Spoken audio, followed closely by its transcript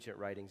ancient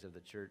writings of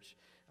the church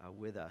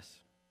with us.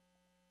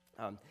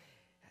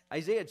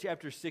 Isaiah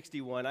chapter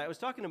 61. I was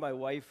talking to my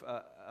wife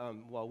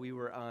while we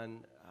were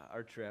on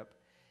our trip,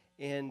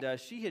 and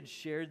she had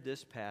shared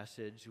this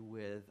passage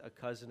with a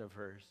cousin of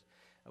hers.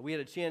 We had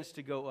a chance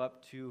to go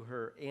up to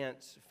her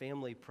aunt's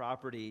family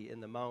property in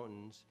the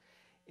mountains,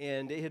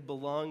 and it had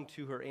belonged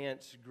to her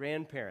aunt's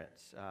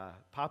grandparents,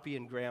 Poppy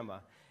and Grandma.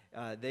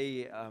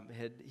 He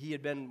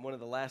had been one of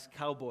the last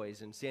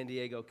cowboys in San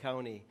Diego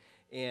County,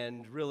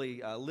 and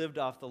really lived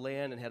off the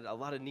land and had a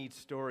lot of neat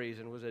stories,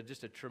 and was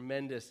just a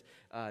tremendous,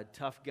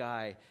 tough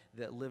guy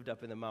that lived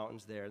up in the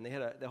mountains there. And they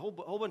had a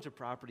whole bunch of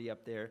property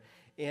up there,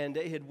 and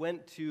they had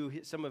went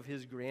to some of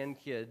his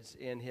grandkids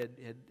and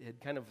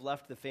had kind of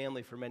left the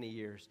family for many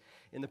years.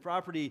 And the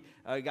property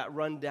got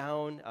run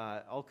down.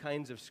 All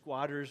kinds of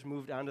squatters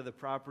moved onto the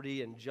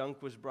property, and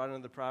junk was brought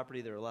onto the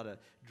property. There were a lot of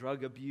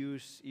drug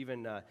abuse,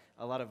 even a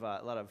lot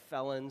of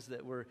felons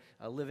that were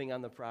living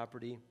on the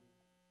property.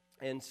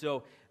 And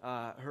so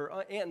her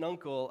aunt and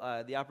uncle,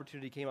 the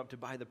opportunity came up to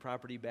buy the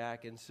property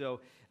back, and so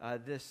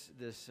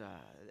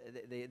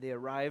they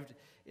arrived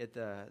at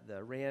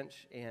the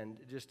ranch and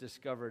just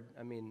discovered.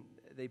 I mean,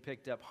 they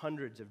picked up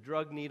hundreds of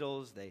drug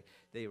needles.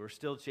 They were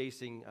still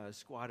chasing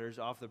squatters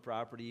off the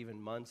property even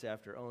months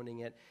after owning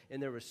it,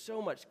 and there was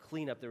so much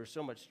cleanup. There was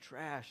so much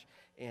trash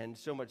and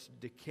so much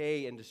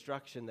decay and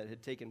destruction that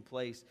had taken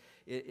place.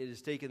 It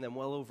has taken them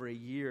well over a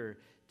year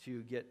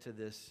to get to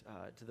this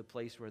to the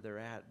place where they're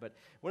at. But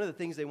one of the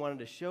things they wanted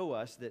to show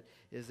us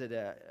is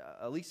that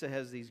Elisa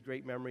has these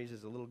great memories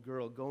as a little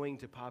girl going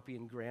to Poppy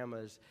and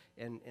Grandma's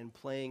and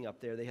playing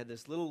up there. They had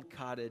this little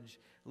cottage,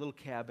 a little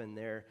cabin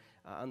there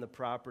on the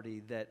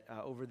property that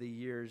over the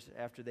years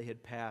after they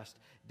had passed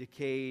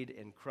decayed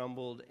and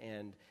crumbled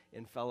and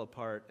fell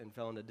apart and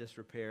fell into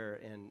disrepair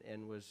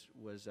and was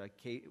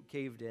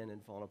caved in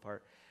and fallen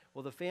apart.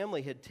 Well, the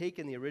family had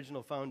taken the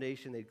original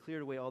foundation, they'd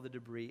cleared away all the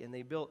debris, and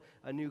they built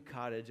a new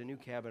cottage, a new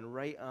cabin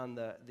right on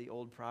the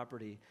old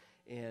property.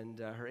 And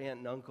her aunt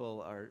and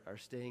uncle are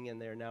staying in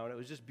there now. And it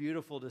was just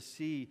beautiful to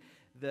see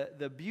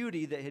the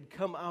beauty that had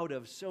come out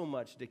of so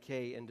much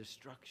decay and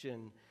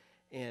destruction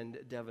and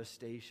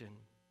devastation.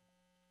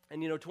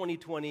 And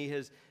 2020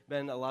 has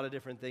been a lot of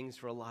different things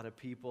for a lot of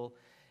people.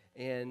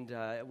 And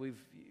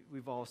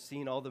we've all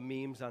seen all the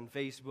memes on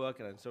Facebook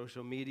and on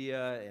social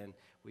media, and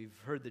we've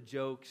heard the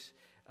jokes.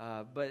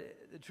 But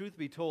the truth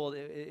be told,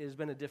 it has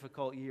been a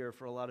difficult year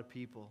for a lot of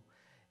people.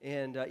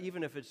 And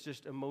even if it's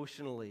just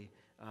emotionally,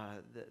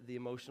 the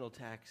emotional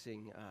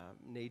taxing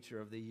nature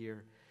of the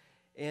year.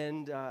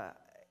 And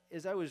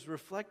as I was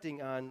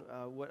reflecting on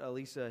what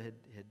Elisa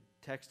had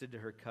texted to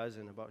her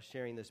cousin about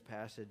sharing this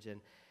passage,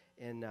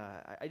 and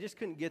I just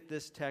couldn't get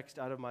this text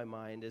out of my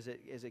mind as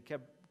it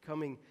kept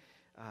coming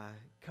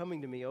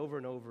to me over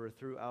and over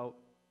throughout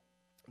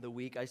the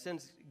week. I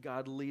sense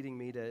God leading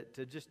me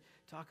to just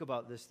talk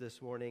about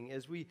this morning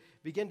as we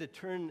begin to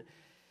turn.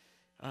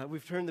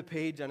 We've turned the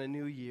page on a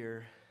new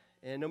year,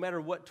 and no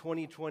matter what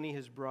 2020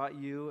 has brought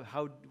you,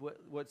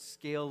 what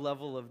scale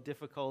level of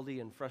difficulty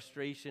and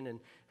frustration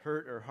and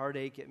hurt or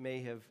heartache it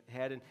may have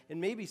had,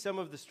 and maybe some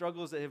of the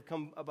struggles that have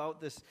come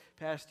about this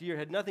past year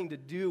had nothing to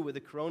do with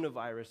the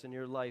coronavirus in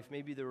your life.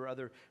 Maybe there were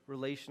other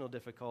relational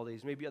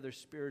difficulties, maybe other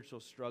spiritual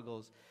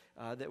struggles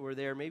that were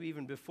there, maybe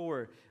even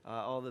before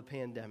all the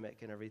pandemic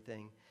and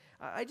everything.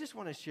 I just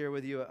want to share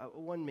with you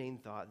one main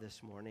thought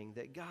this morning,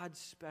 that God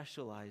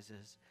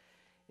specializes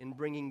in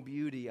bringing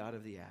beauty out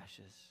of the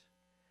ashes.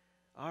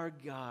 Our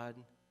God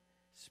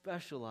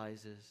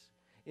specializes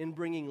in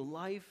bringing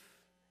life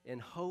and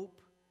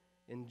hope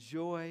and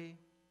joy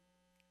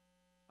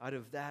out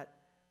of that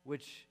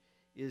which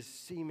is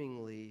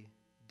seemingly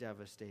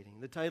devastating.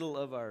 The title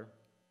of our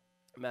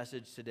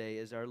message today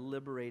is Our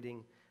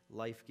Liberating,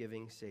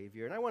 Life-Giving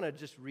Savior. And I want to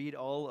just read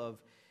all of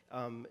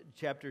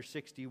chapter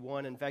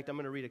 61. In fact, I'm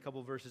going to read a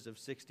couple verses of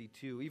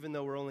 62, even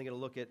though we're only going to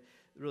look at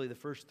really the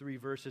first 3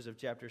 verses of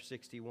chapter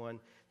 61.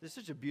 This is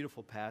such a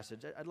beautiful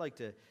passage. I'd like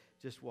to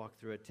just walk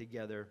through it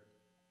together.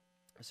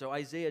 So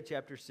Isaiah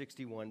chapter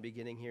 61,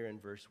 beginning here in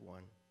verse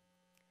 1.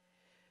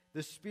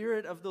 The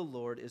Spirit of the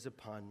Lord is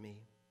upon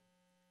me,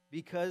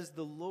 because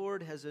the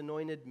Lord has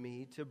anointed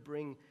me to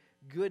bring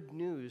good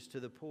news to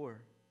the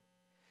poor.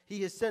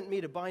 He has sent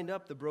me to bind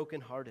up the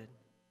brokenhearted,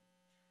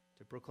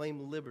 to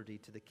proclaim liberty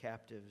to the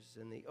captives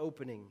and the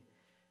opening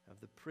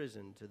of the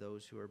prison to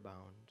those who are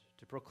bound,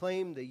 to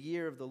proclaim the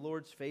year of the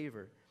Lord's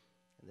favor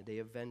and the day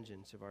of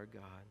vengeance of our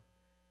God,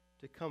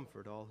 to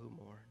comfort all who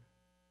mourn,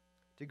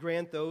 to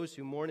grant those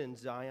who mourn in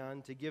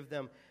Zion, to give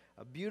them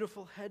a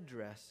beautiful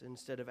headdress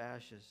instead of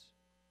ashes,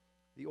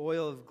 the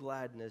oil of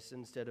gladness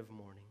instead of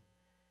mourning,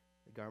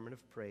 the garment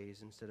of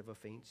praise instead of a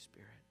faint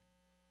spirit,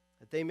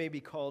 that they may be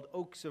called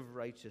oaks of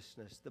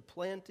righteousness, the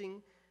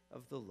planting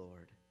of the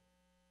Lord,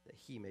 that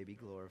he may be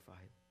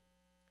glorified.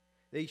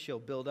 They shall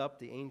build up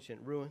the ancient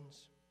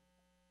ruins.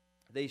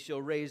 They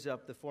shall raise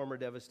up the former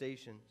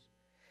devastations.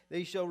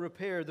 They shall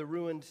repair the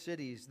ruined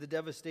cities, the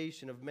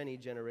devastation of many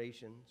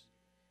generations.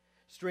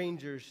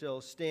 Strangers shall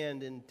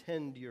stand and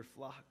tend your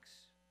flocks.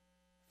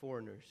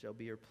 Foreigners shall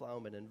be your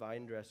plowmen and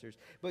vine dressers.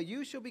 But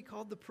you shall be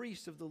called the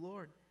priests of the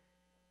Lord.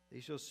 They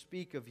shall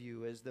speak of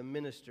you as the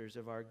ministers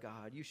of our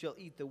God. You shall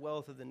eat the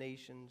wealth of the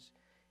nations,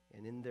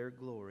 and in their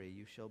glory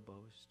you shall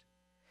boast.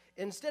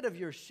 Instead of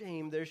your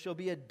shame, there shall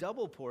be a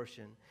double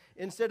portion.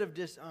 Instead of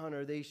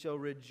dishonor, they shall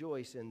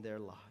rejoice in their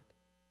lot.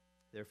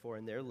 Therefore,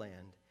 in their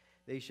land,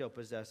 they shall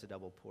possess a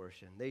double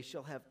portion. They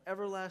shall have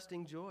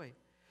everlasting joy.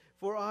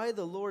 For I,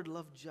 the Lord,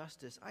 love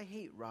justice. I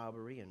hate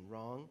robbery and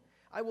wrong.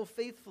 I will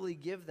faithfully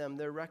give them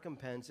their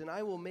recompense, and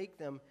I will make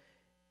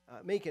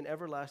an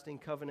everlasting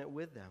covenant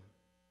with them.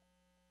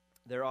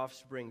 Their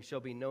offspring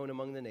shall be known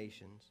among the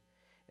nations,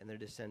 and their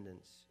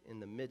descendants in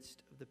the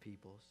midst of the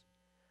peoples.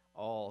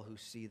 All who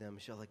see them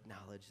shall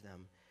acknowledge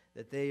them,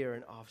 that they are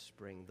an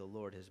offspring the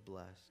Lord has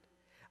blessed.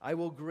 I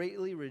will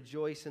greatly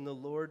rejoice in the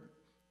Lord.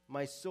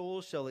 My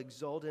soul shall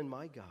exult in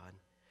my God,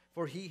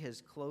 for he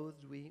has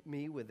clothed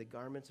me with the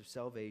garments of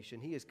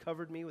salvation. He has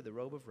covered me with a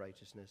robe of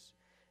righteousness,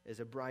 as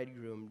a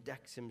bridegroom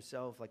decks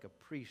himself like a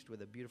priest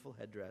with a beautiful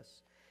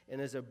headdress, and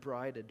as a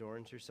bride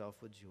adorns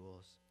herself with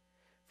jewels.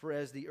 For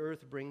as the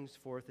earth brings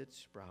forth its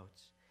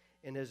sprouts,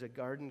 and as a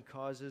garden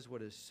causes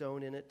what is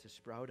sown in it to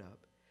sprout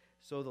up,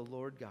 so the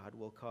Lord God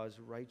will cause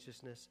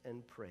righteousness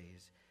and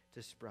praise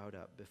to sprout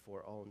up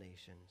before all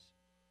nations.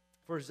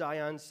 For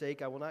Zion's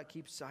sake I will not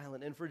keep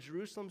silent, and for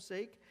Jerusalem's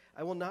sake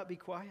I will not be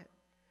quiet,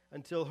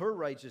 until her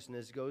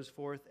righteousness goes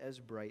forth as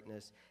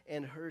brightness,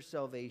 and her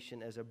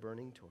salvation as a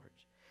burning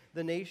torch.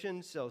 The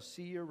nations shall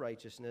see your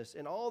righteousness,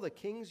 and all the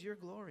kings your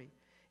glory,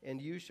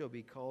 and you shall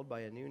be called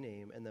by a new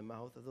name, and the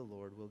mouth of the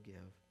Lord will give.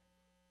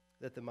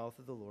 That the mouth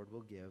of the Lord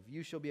will give.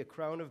 You shall be a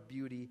crown of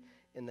beauty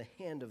in the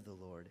hand of the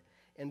Lord,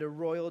 and a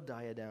royal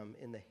diadem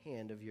in the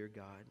hand of your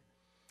God.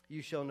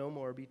 You shall no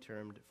more be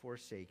termed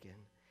forsaken,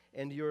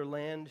 and your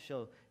land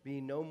shall be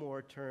no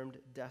more termed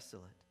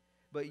desolate,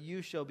 but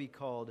you shall be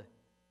called,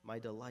 my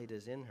delight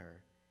is in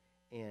her,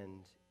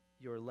 and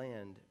your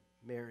land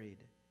married.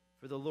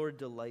 For the Lord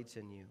delights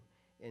in you,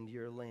 and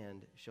your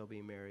land shall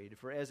be married.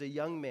 For as a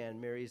young man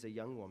marries a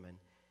young woman,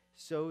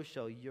 so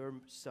shall your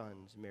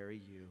sons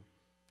marry you.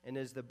 And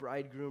as the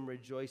bridegroom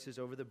rejoices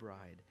over the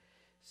bride,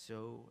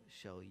 so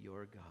shall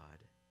your God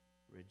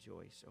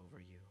rejoice over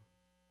you.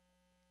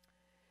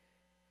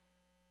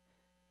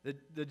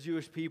 The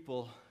Jewish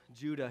people,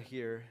 Judah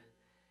here,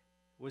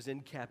 was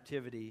in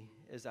captivity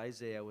as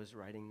Isaiah was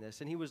writing this.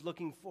 And he was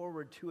looking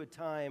forward to a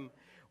time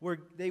where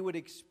they would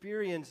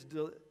experience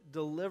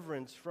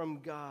deliverance from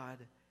God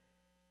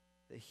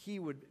that he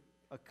would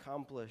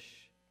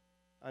accomplish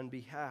on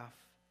behalf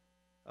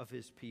of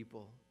his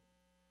people.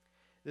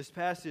 This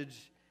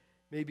passage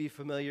may be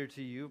familiar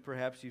to you.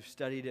 Perhaps you've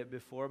studied it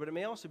before, but it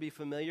may also be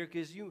familiar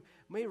because you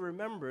may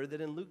remember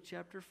that in Luke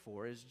chapter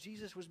 4, as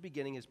Jesus was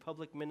beginning his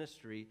public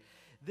ministry,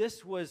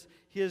 this was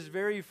his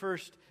very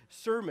first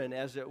sermon,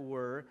 as it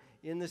were,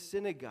 in the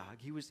synagogue.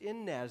 He was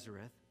in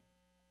Nazareth,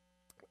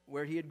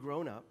 where he had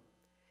grown up,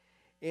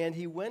 and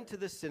he went to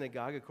the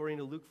synagogue, according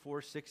to Luke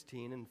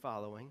 4:16 and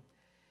following.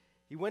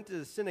 He went to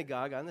the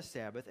synagogue on the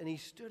Sabbath, and he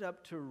stood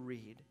up to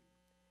read.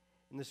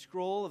 And the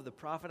scroll of the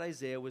prophet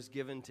Isaiah was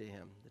given to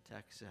him, the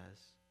text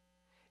says.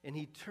 And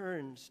he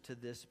turns to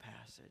this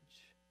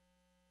passage.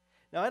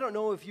 Now, I don't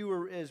know if you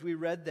were, as we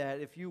read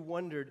that, if you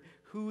wondered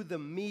who the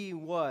me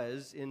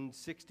was in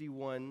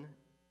 61,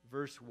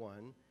 verse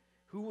 1,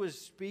 who was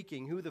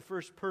speaking, who the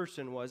first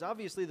person was.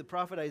 Obviously, the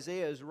prophet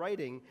Isaiah is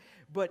writing,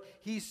 but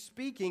he's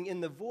speaking in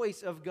the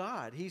voice of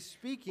God. He's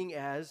speaking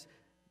as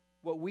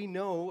what we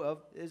know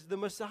of as the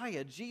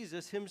Messiah,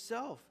 Jesus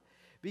himself.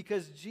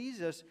 Because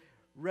Jesus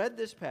read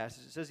this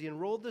passage. It says he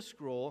unrolled the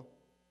scroll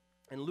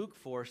in Luke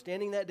 4,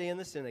 standing that day in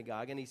the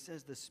synagogue, and he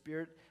says, the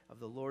Spirit of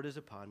the Lord is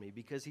upon me,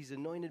 because he's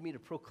anointed me to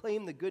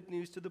proclaim the good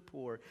news to the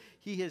poor.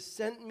 He has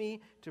sent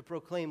me to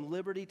proclaim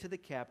liberty to the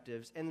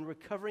captives, and the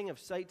recovering of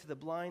sight to the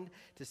blind,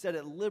 to set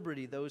at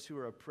liberty those who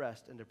are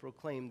oppressed, and to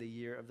proclaim the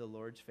year of the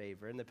Lord's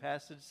favor. And the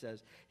passage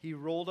says, he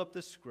rolled up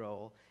the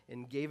scroll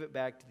and gave it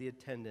back to the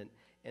attendant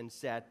and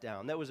sat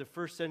down. That was a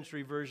first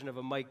century version of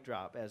a mic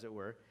drop, as it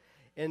were.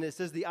 And it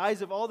says, the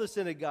eyes of all the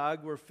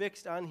synagogue were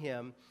fixed on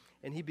him,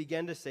 and he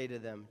began to say to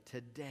them,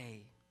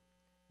 today,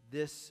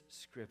 this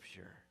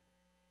scripture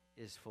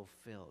is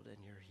fulfilled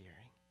in your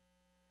hearing.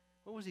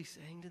 What was he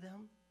saying to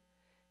them?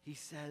 He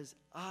says,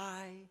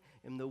 I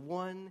am the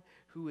one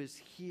who is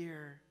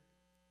here,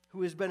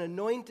 who has been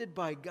anointed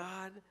by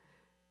God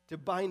to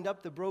bind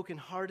up the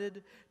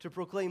brokenhearted, to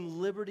proclaim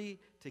liberty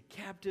to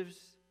captives,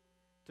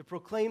 to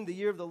proclaim the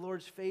year of the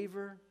Lord's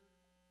favor,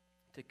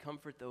 to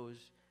comfort those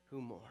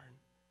who mourn,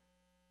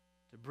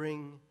 to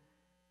bring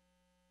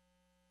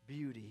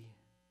beauty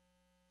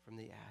from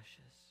the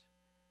ashes.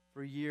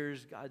 For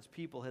years, God's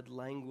people had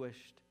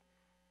languished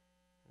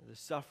in the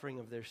suffering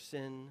of their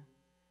sin.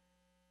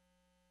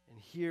 And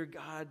here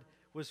God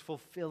was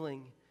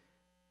fulfilling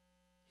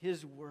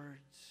his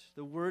words,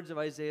 the words of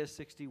Isaiah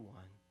 61,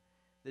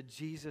 that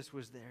Jesus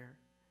was there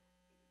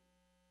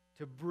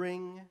to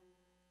bring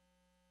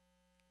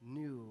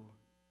new,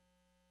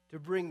 to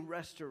bring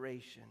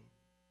restoration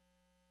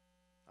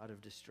out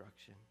of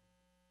destruction.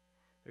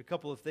 There are a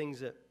couple of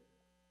things that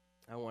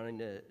I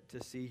wanted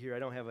to see here, I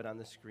don't have it on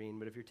the screen,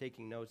 but if you're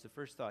taking notes, the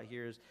first thought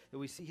here is that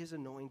we see his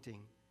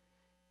anointing.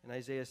 In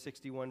Isaiah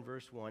 61,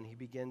 verse 1, he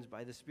begins,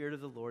 "By the Spirit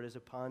of the Lord is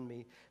upon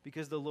me,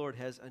 because the Lord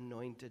has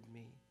anointed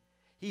me."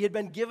 He had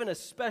been given a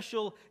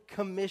special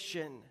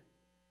commission.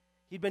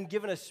 He'd been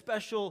given a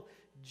special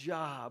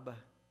job.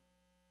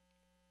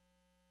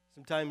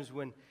 Sometimes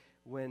when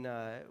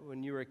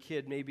you were a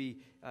kid,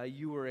 maybe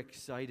you were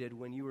excited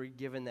when you were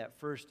given that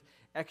first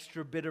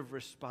extra bit of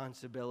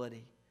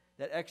responsibility,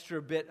 that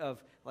extra bit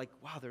of like,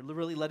 wow, they're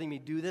really letting me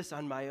do this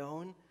on my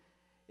own.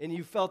 And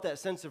you felt that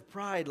sense of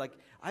pride, like,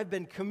 I've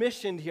been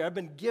commissioned here, I've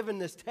been given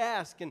this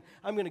task, and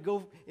I'm going to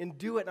go and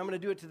do it, and I'm going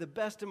to do it to the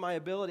best of my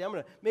ability. I'm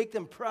going to make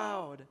them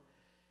proud.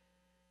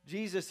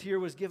 Jesus here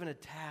was given a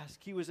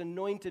task. He was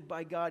anointed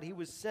by God. He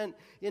was sent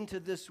into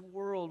this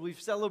world.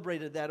 We've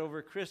celebrated that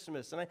over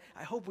Christmas, and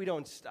I hope we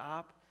don't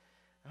stop.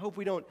 I hope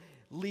we don't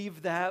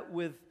leave that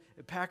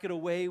pack it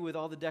away with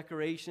all the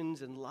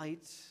decorations and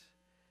lights.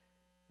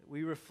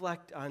 We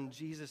reflect on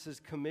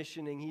Jesus'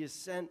 commissioning. He is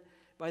sent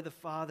by the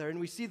Father. And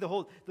we see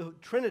the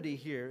Trinity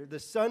here. The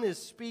Son is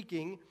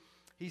speaking.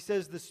 He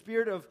says, "The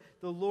Spirit of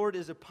the Lord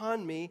is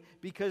upon me,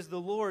 because the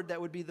Lord,"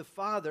 that would be the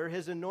Father,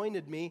 "has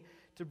anointed me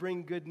to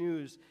bring good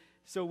news."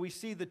 So we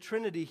see the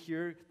Trinity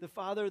here, the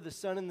Father, the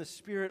Son, and the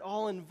Spirit,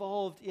 all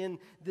involved in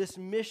this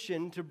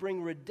mission to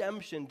bring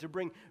redemption, to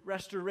bring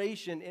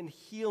restoration and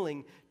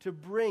healing, to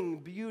bring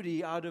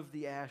beauty out of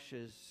the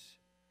ashes,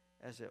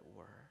 as it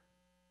were.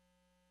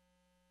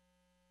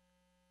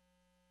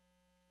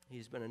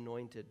 He's been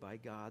anointed by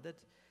God.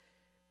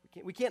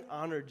 We can't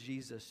honor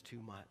Jesus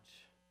too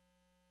much,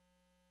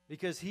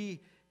 because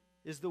he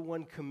is the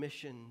one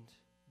commissioned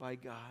by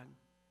God.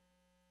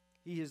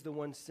 He is the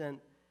one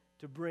sent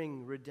to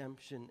bring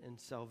redemption and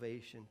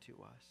salvation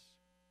to us.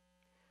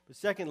 But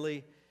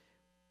secondly,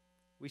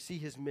 we see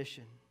his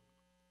mission.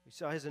 We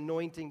saw his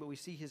anointing, but we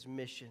see his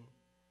mission.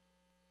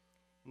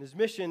 And his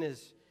mission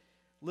is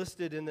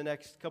listed in the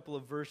next couple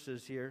of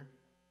verses here.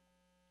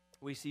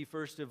 We see,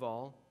 first of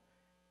all,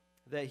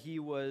 that he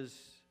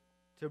was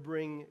to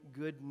bring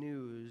good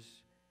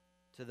news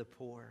to the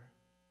poor.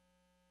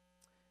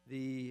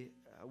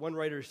 One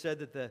writer said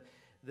that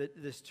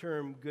this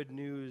term, good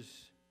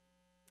news,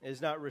 is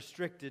not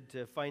restricted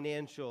to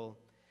financial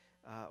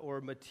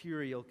or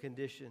material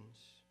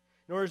conditions,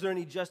 nor is there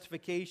any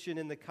justification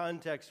in the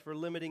context for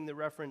limiting the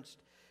reference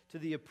to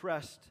the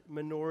oppressed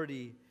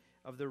minority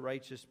of the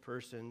righteous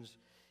persons.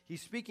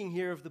 He's speaking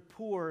here of the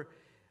poor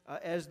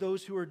as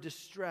those who are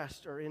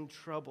distressed or in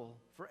trouble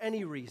for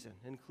any reason,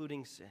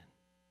 including sin.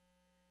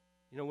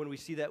 You know, when we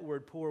see that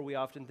word poor, we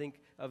often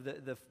think of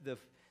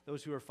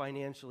those who are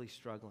financially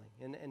struggling.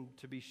 And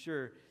to be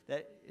sure,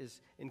 that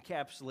is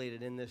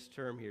encapsulated in this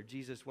term here.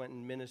 Jesus went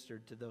and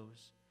ministered to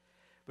those.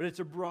 But it's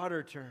a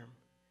broader term.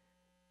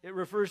 It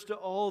refers to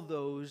all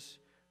those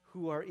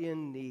who are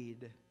in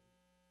need.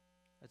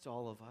 That's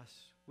all of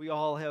us. We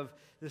all have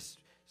this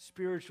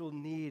spiritual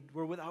need.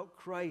 We're without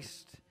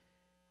Christ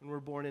when we're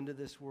born into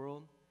this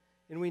world.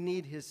 And we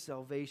need his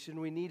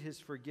salvation. We need his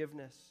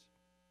forgiveness.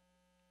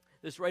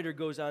 This writer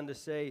goes on to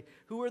say,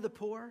 who are the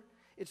poor?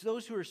 It's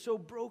those who are so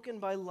broken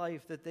by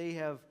life that they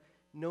have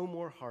no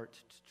more heart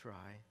to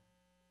try.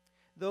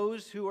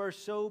 Those who are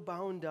so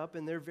bound up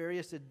in their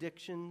various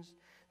addictions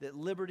that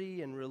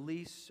liberty and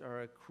release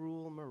are a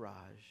cruel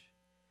mirage.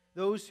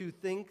 Those who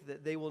think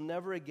that they will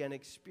never again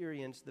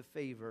experience the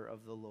favor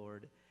of the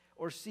Lord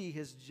or see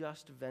his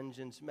just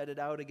vengeance meted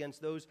out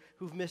against those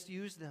who've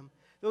misused them.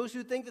 Those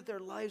who think that their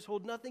lives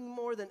hold nothing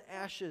more than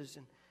ashes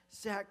and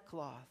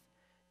sackcloth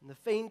and the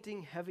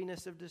fainting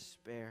heaviness of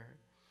despair.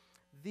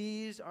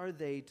 These are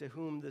they to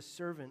whom the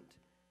servant,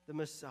 the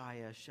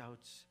Messiah,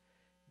 shouts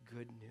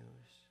good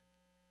news.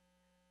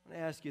 I want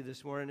to ask you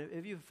this morning,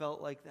 have you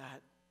felt like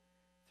that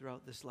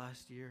throughout this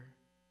last year?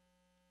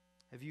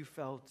 Have you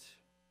felt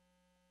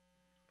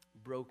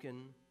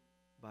broken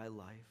by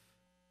life?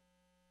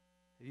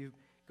 Have you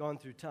gone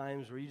through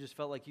times where you just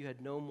felt like you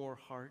had no more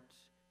heart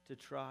to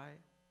try?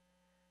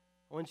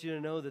 I want you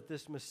to know that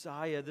this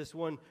Messiah, this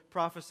one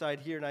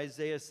prophesied here in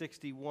Isaiah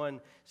 61,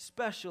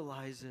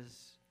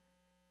 specializes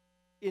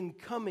in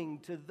coming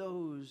to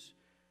those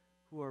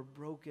who are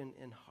broken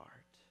in heart,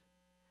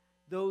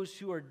 those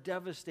who are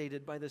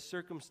devastated by the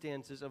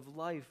circumstances of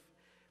life,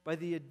 by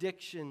the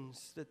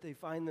addictions that they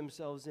find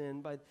themselves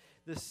in, by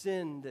the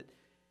sin that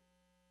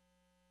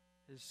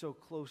is so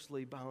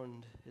closely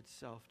bound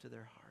itself to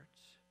their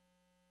hearts.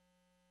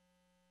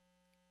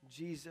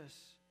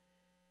 Jesus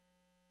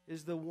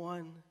is the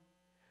one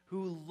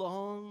who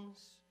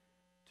longs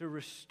to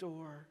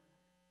restore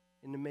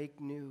and to make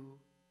new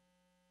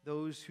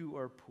those who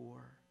are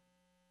poor.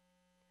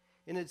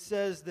 And it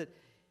says that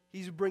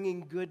he's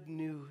bringing good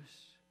news,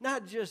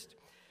 not just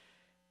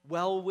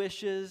well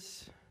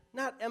wishes,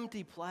 not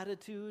empty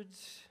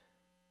platitudes.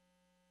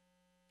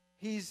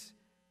 He's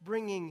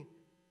bringing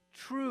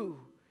true,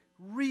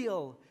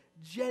 real,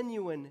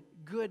 genuine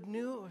good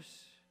news.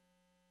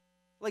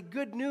 Like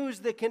good news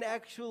that can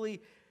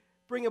actually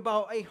bring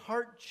about a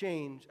heart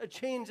change, a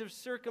change of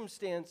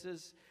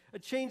circumstances, a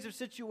change of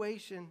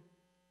situation.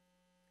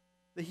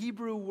 The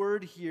Hebrew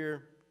word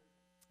here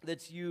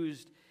that's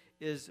used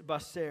is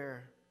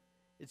baser.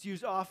 It's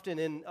used often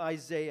in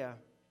Isaiah.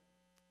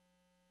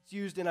 It's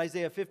used in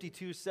Isaiah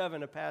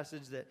 52:7, a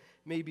passage that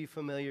may be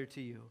familiar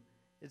to you.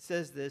 It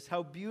says this,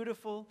 "How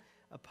beautiful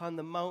upon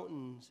the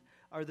mountains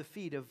are the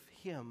feet of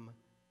him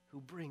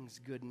who brings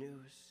good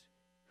news,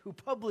 who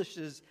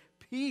publishes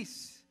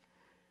peace,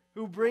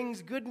 who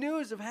brings good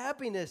news of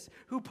happiness,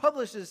 who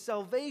publishes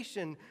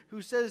salvation,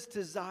 who says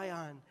to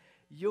Zion,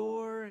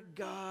 'Your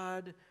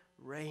God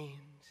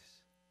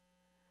reigns.'"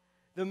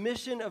 The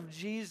mission of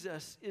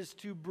Jesus is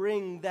to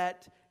bring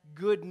that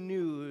good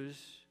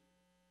news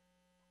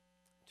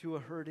to a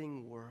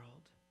hurting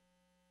world.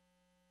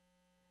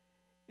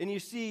 And you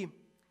see,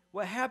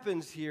 what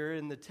happens here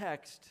in the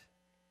text,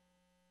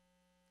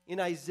 in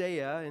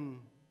Isaiah,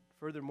 and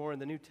furthermore in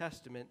the New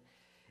Testament,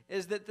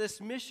 is that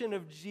this mission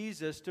of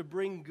Jesus to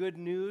bring good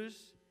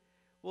news,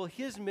 well,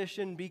 his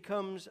mission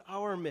becomes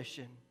our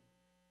mission.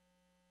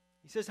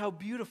 He says, "How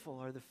beautiful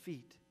are the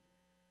feet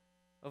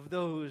of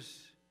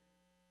those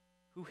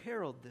who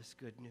herald this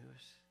good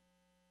news."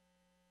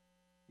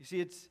 You see,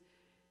 it's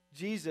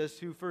Jesus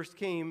who first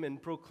came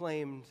and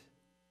proclaimed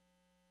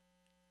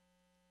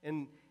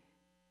and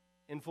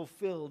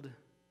fulfilled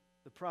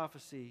the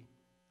prophecy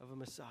of a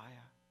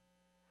Messiah.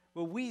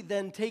 Well, we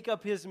then take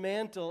up his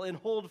mantle and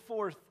hold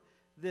forth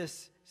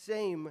this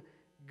same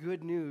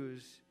good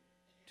news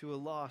to a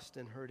lost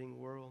and hurting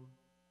world.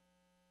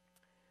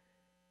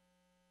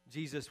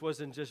 Jesus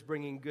wasn't just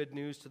bringing good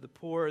news to the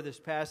poor. This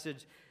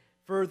passage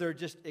further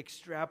just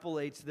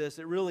extrapolates this.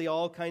 It really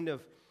all kind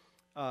of,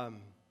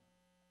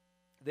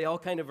 they all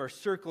kind of are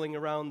circling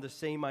around the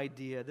same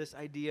idea, this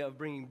idea of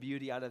bringing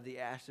beauty out of the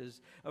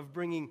ashes, of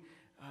bringing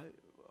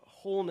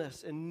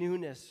wholeness and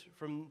newness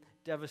from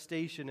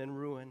devastation and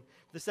ruin.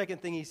 The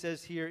second thing he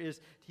says here is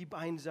he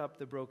binds up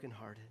the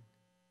brokenhearted.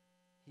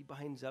 He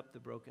binds up the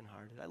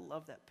brokenhearted. I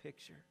love that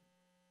picture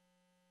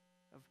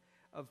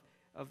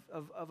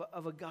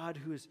of a God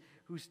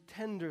who's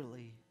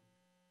tenderly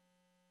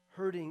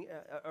hurting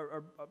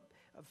or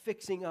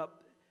fixing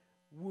up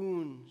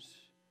wounds.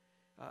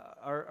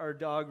 Our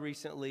dog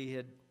recently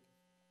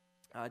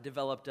had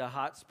developed a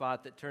hot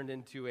spot that turned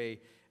into a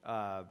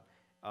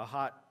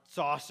hot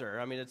saucer.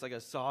 I mean, it's like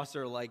a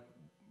saucer-like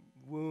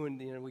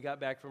wound. You know, we got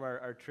back from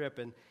our trip,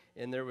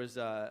 and there was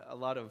a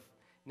lot of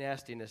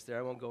nastiness there.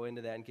 I won't go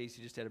into that in case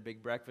you just had a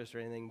big breakfast or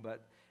anything,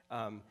 but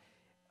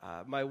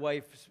my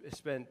wife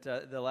spent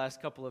the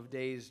last couple of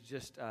days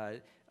just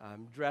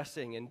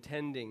dressing and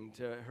tending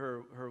to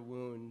her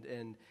wound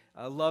and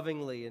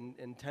lovingly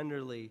and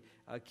tenderly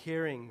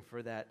caring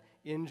for that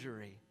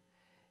injury.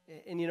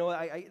 And you know,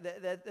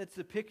 that's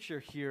the picture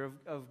here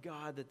of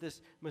God, that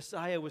this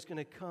Messiah was going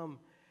to come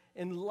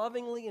and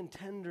lovingly and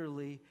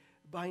tenderly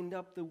bind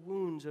up the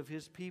wounds of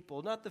his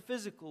people. Not the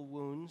physical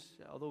wounds,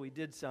 although he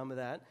did some of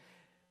that,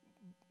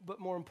 but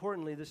more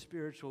importantly, the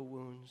spiritual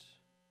wounds.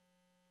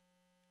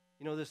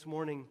 You know, this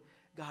morning,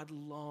 God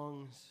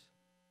longs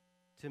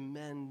to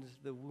mend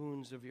the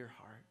wounds of your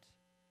heart.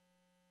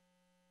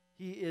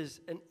 He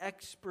is an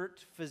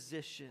expert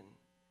physician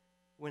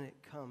when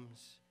it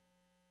comes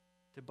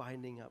to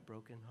binding up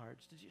broken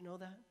hearts. Did you know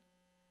that?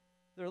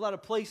 There are a lot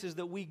of places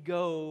that we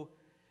go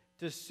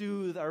to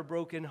soothe our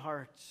broken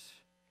hearts.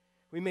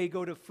 We may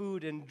go to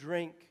food and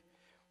drink.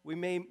 We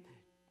may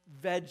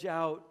veg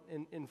out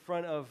in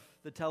front of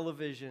the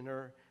television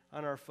or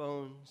on our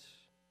phones.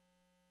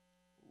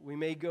 We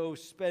may go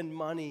spend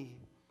money.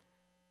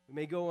 We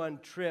may go on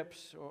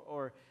trips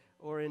or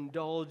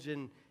indulge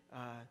in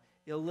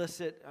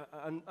illicit,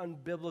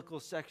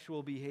 unbiblical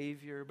sexual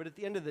behavior. But at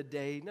the end of the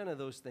day, none of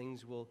those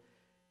things will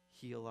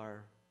heal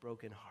our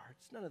broken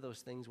hearts. None of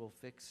those things will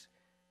fix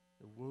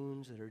the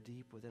wounds that are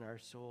deep within our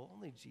soul.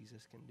 Only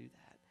Jesus can do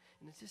that.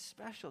 And it's his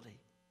specialty.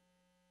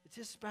 It's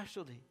his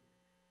specialty.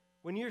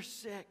 When you're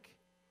sick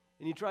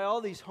and you try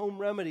all these home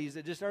remedies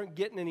that just aren't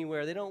getting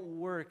anywhere, they don't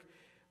work,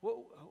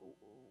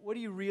 what do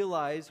you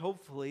realize,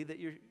 hopefully, that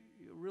you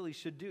really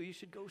should do? You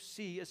should go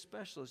see a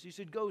specialist. You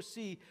should go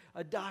see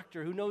a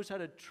doctor who knows how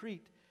to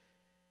treat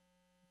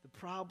the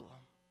problem.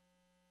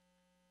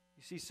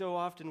 You see, so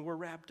often we're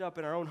wrapped up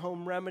in our own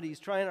home remedies,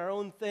 trying our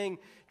own thing,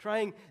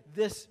 trying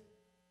this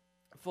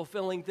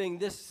fulfilling thing,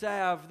 this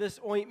salve, this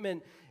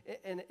ointment,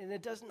 and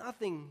it does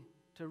nothing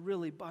to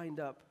really bind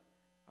up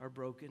our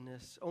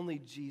brokenness. Only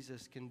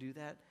Jesus can do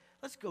that.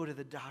 Let's go to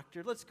the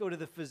doctor. Let's go to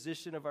the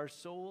physician of our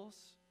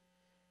souls,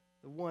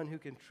 the one who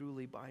can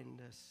truly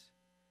bind us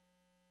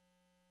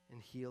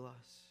and heal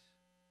us.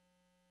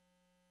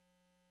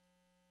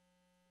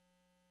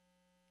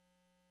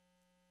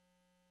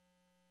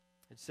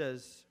 It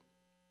says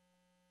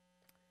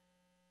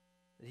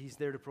that he's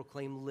there to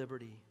proclaim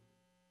liberty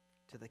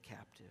to the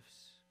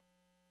captives.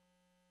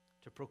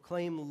 To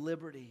proclaim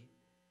liberty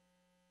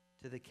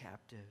to the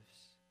captives.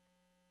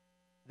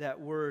 That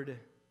word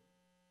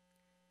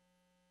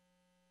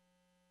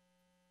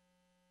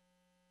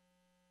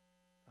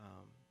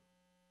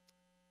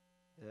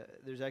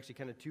there's actually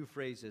kind of two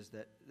phrases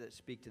that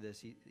speak to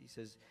this. He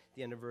says at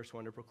the end of verse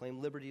 1, to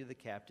proclaim liberty to the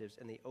captives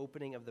and the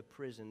opening of the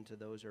prison to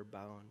those who are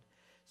bound.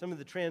 Some of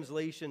the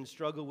translations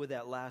struggle with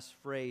that last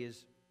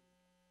phrase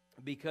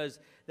because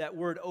that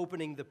word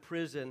opening the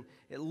prison,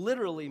 it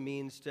literally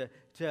means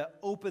to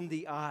open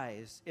the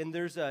eyes. And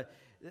there's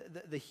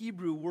the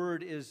Hebrew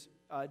word is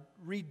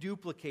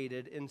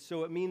reduplicated, and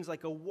so it means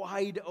like a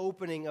wide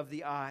opening of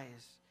the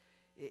eyes.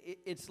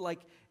 It's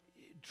like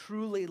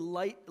truly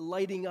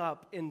lighting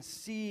up and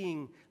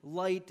seeing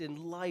light and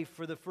life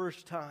for the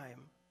first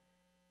time.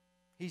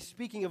 He's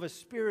speaking of a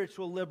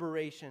spiritual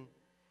liberation.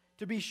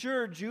 To be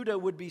sure, Judah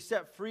would be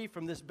set free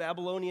from this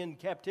Babylonian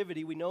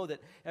captivity. We know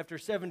that after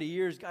 70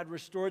 years, God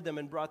restored them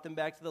and brought them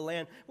back to the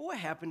land. But what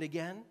happened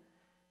again?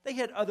 They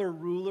had other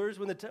rulers.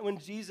 When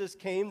Jesus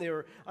came, they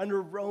were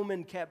under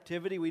Roman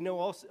captivity. We know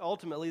also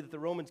ultimately that the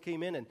Romans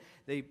came in and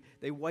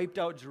they wiped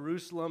out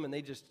Jerusalem and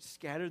they just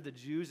scattered the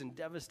Jews and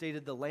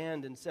devastated the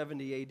land in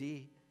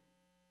 70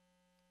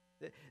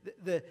 AD.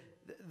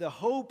 The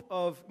hope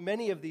of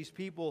many of these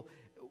people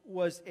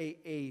was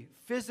a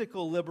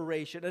physical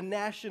liberation, a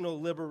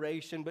national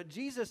liberation, but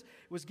Jesus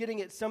was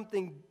getting at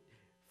something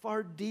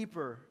far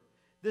deeper.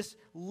 This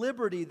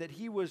liberty that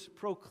he was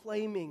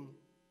proclaiming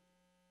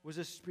was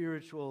a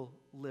spiritual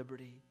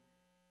liberty,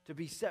 to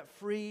be set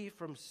free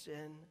from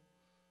sin.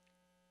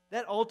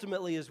 That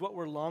ultimately is what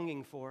we're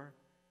longing for.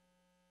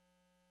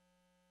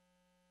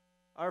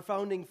 Our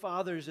founding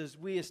fathers, as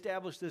we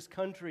established this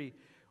country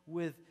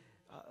with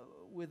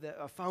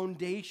a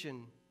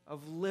foundation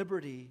of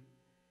liberty,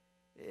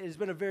 it has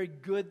been a very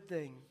good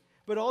thing.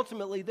 But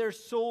ultimately, their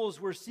souls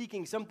were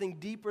seeking something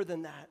deeper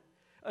than that,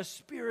 a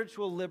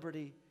spiritual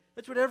liberty.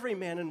 That's what every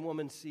man and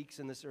woman seeks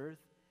in this earth,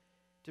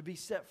 to be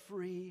set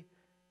free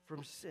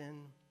from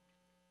sin.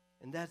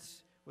 And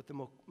that's what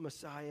the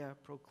Messiah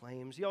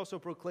proclaims. He also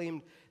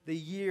proclaimed the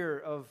year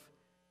of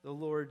the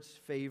Lord's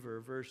favor.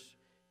 Verse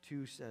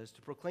 2 says,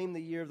 to proclaim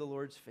the year of the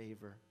Lord's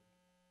favor.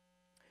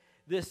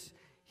 This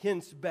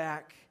hints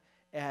back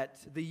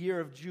at the year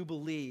of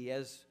Jubilee,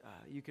 as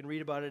you can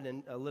read about it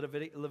in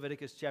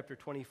Leviticus chapter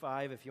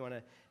 25 if you want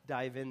to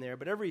dive in there.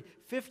 But every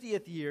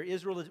 50th year,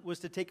 Israel was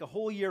to take a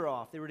whole year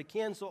off. They were to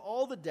cancel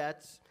all the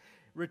debts,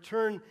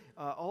 return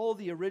all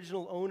the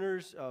original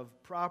owners of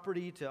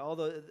property to all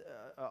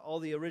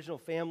the original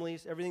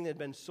families. Everything that had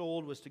been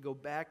sold was to go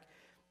back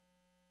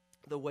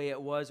the way it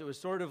was. It was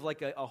sort of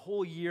like a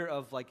whole year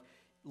of like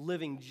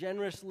living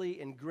generously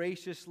and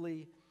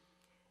graciously.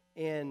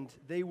 And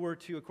they were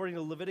to, according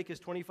to Leviticus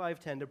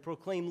 25:10, to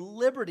proclaim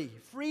liberty,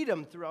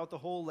 freedom throughout the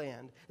whole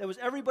land. That was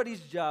everybody's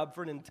job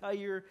for an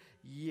entire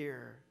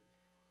year.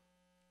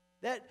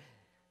 That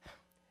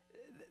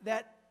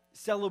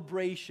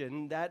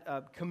celebration,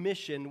 that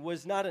commission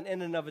was not an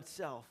end in of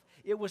itself.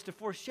 It was to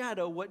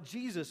foreshadow what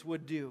Jesus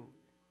would do.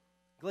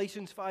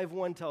 Galatians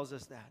 5:1 tells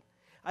us that.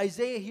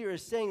 Isaiah here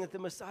is saying that the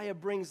Messiah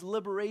brings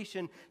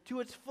liberation to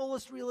its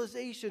fullest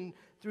realization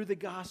through the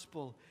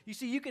gospel. You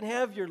see, you can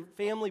have your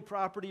family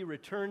property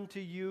returned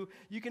to you.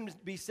 You can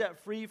be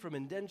set free from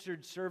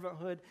indentured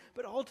servanthood.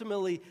 But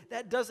ultimately,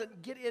 that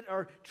doesn't get at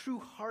our true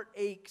heart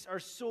aches, our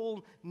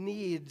soul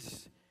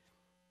needs.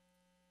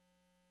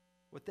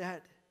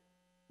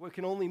 What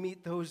can only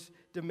meet those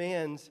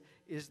demands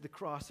is the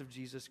cross of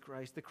Jesus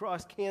Christ. The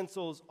cross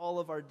cancels all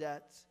of our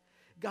debts.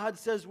 God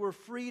says we're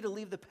free to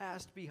leave the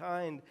past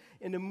behind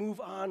and to move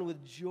on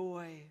with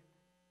joy.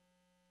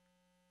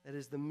 That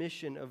is the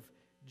mission of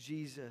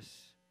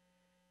Jesus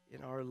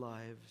in our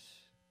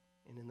lives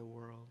and in the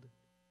world.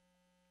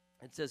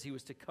 It says he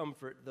was to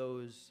comfort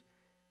those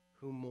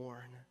who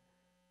mourn.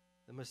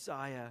 The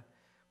Messiah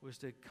was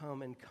to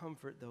come and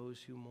comfort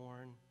those who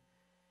mourn.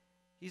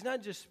 He's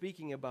not just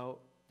speaking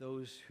about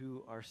those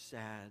who are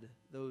sad,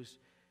 those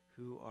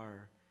who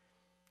are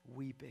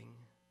weeping.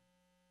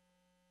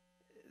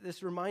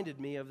 This reminded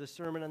me of the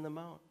Sermon on the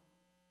Mount.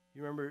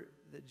 You remember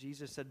that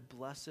Jesus said,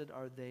 "Blessed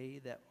are they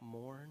that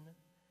mourn,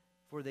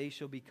 for they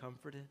shall be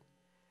comforted."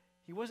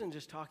 He wasn't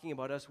just talking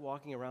about us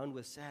walking around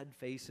with sad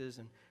faces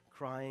and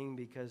crying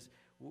because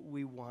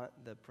we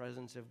want the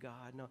presence of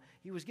God. No,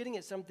 he was getting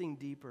at something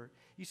deeper.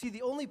 You see,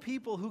 the only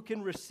people who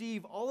can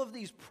receive all of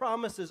these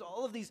promises,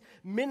 all of these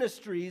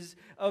ministries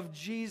of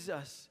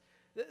Jesus,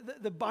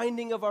 the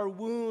binding of our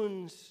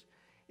wounds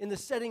and the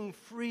setting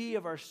free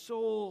of our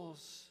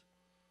souls,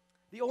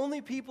 the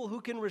only people who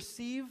can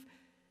receive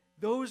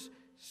those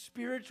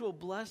spiritual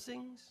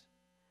blessings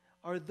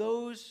are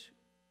those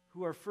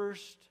who are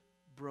first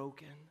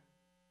broken.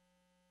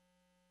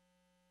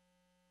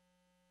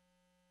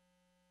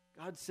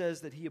 God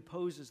says that he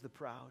opposes the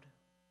proud.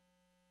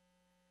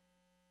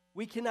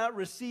 We cannot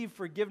receive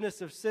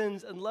forgiveness of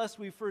sins unless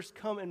we first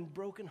come in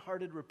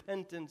brokenhearted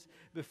repentance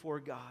before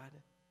God.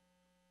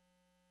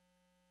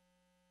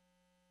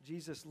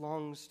 Jesus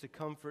longs to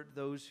comfort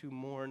those who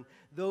mourn,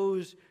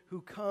 those who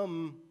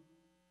come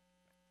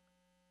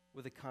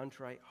with a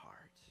contrite heart.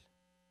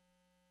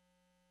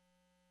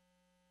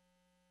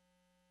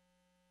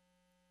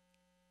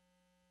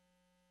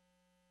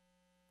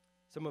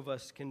 Some of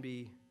us can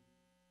be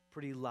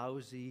pretty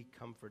lousy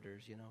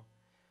comforters, you know.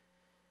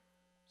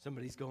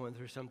 Somebody's going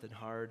through something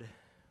hard.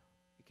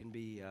 It can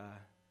be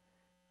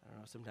I don't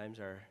know, sometimes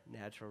our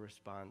natural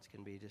response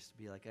can be just to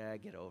be like,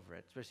 get over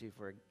it, especially if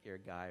you're a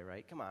guy,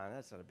 right? Come on,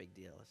 that's not a big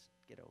deal. Let's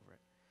get over it.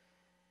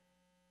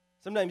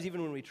 Sometimes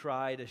even when we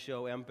try to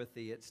show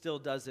empathy, it still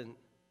doesn't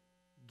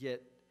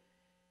get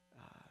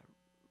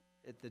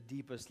at the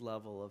deepest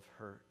level of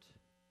hurt.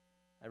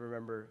 I can't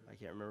remember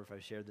if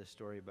I've shared this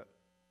story, but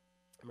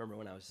I remember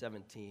when I was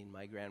 17,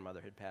 my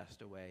grandmother had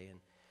passed away, and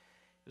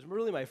it was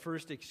really my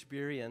first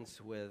experience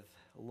with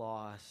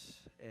loss,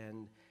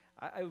 and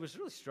I was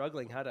really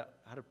struggling how to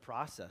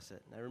process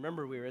it. And I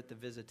remember we were at the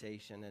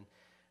visitation, and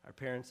our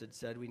parents had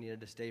said we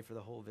needed to stay for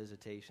the whole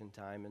visitation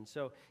time. And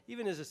so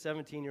even as a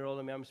 17-year-old,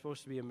 I'm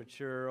supposed to be a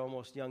mature,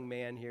 almost young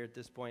man here at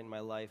this point in my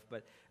life,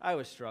 but I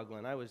was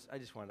struggling. I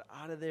just wanted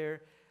out of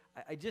there.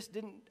 I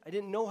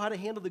didn't know how to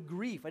handle the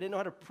grief. I didn't know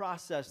how to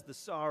process the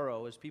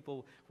sorrow as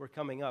people were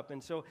coming up.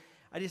 And so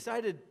I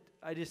decided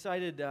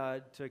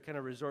to kind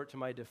of resort to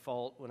my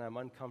default when I'm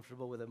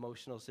uncomfortable with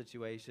emotional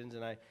situations,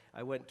 and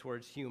I went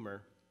towards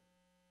humor,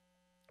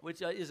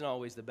 which isn't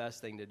always the best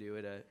thing to do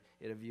at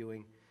a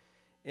viewing.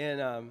 And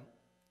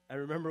I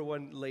remember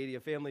one lady, a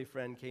family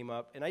friend, came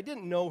up, and I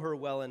didn't know her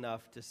well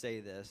enough to say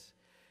this,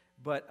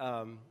 but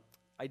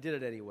I did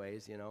it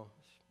anyways,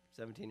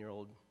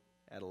 17-year-old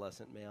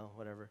adolescent male,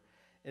 whatever.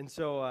 And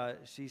so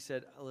she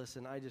said,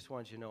 listen, I just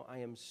want you to know I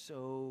am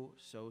so,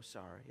 so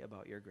sorry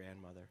about your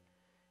grandmother.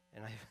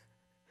 And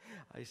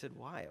I said,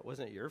 why? It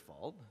wasn't your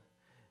fault.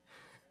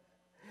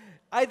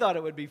 I thought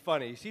it would be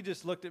funny. She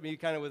just looked at me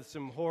kind of with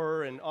some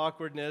horror and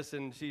awkwardness,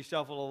 and she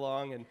shuffled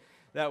along, and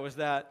that was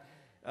that.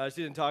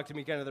 She didn't talk to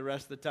me kind of the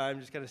rest of the time,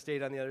 just kind of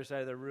stayed on the other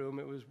side of the room.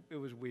 It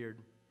was weird.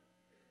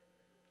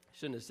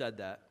 Shouldn't have said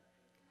that.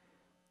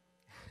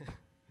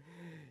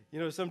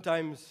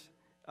 Sometimes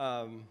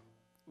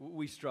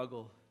we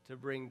struggle to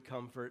bring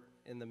comfort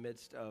in the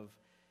midst of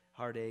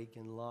heartache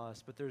and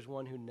loss, but there's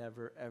one who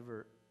never,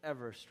 ever,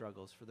 ever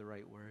struggles for the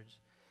right words.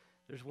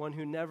 There's one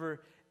who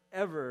never,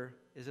 ever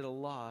is at a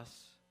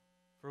loss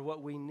for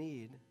what we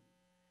need.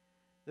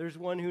 There's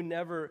one who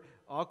never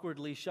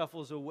awkwardly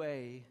shuffles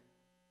away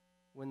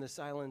when the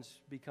silence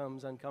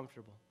becomes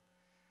uncomfortable.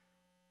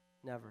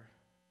 Never.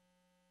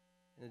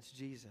 And it's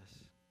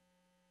Jesus.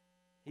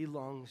 He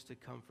longs to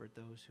comfort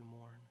those who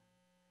mourn,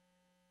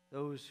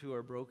 those who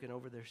are broken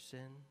over their sin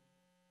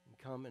and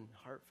come in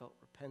heartfelt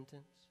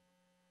repentance,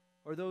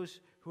 or those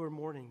who are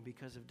mourning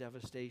because of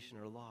devastation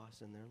or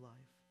loss in their life.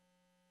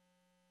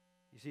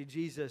 You see,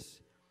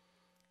 Jesus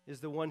is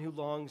the one who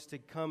longs to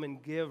come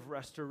and give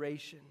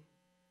restoration.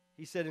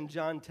 He said in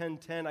John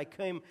 10:10,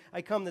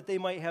 I come that they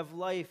might have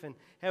life and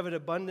have it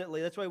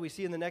abundantly. That's why we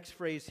see in the next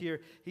phrase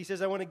here, he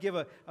says, I want to give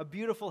a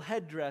beautiful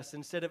headdress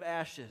instead of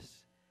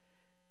ashes.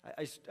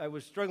 I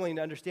was struggling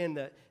to understand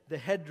the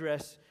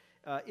headdress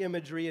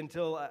imagery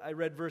until I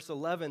read verse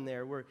 11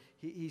 there, where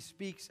he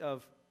speaks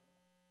of,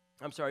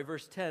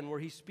 verse 10, where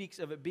he speaks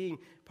of it being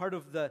part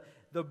of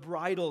the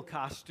bridal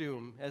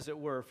costume, as it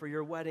were, for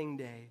your wedding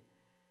day.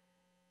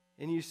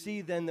 And you see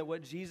then that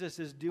what Jesus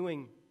is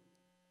doing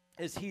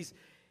is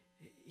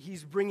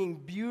he's bringing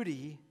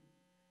beauty.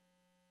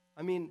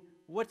 I mean,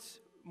 what's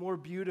more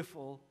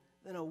beautiful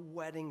than a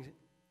wedding?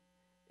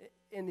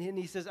 And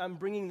he says, I'm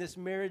bringing this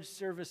marriage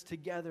service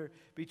together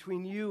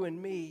between you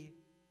and me.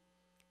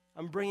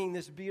 I'm bringing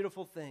this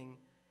beautiful thing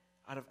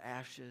out of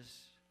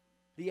ashes.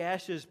 The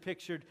ashes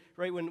pictured,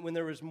 right, when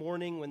there was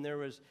mourning, when there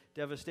was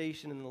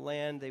devastation in the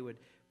land, they would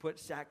put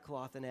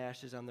sackcloth and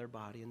ashes on their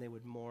body, and they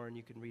would mourn.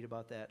 You can read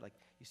about that, like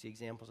you see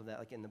examples of that,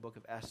 like in the book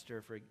of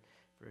Esther, for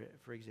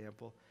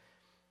example.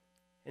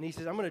 And he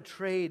says, I'm going to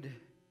trade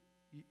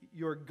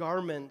your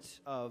garment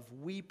of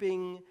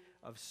weeping,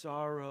 of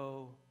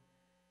sorrow,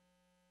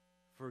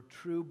 for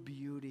true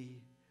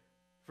beauty,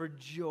 for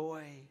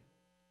joy,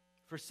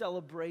 for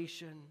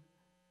celebration,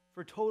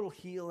 for total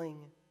healing.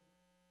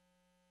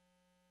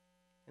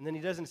 And then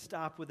he doesn't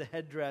stop with the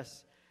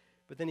headdress,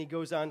 but then he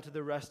goes on to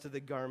the rest of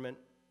the garment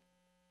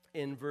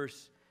in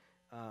verse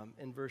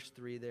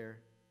 3 there.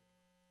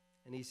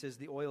 And he says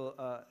the oil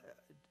of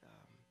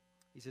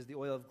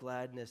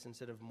gladness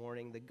instead of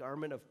mourning, the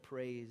garment of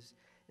praise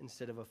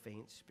instead of a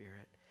faint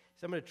spirit.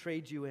 So I'm going to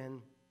trade you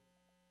in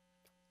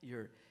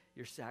your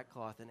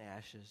sackcloth and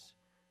ashes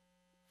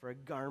for a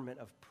garment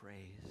of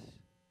praise.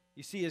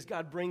 You see, as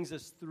God brings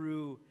us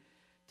through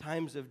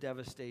times of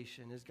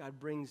devastation, as God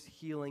brings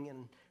healing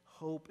and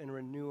hope and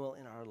renewal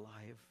in our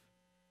life,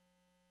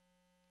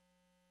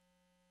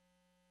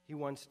 He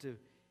wants to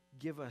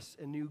give us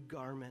a new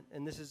garment,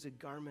 and this is a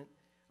garment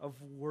of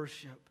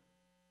worship.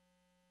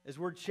 As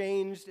we're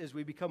changed, as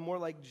we become more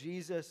like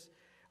Jesus,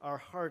 our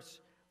hearts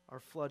are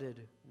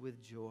flooded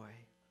with joy,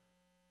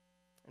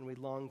 and we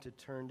long to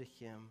turn to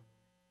Him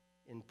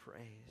in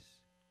praise.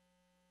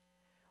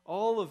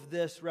 All of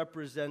this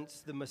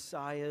represents the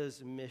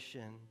Messiah's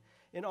mission,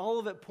 and all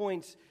of it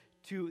points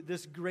to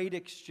this great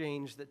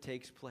exchange that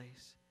takes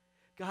place.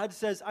 God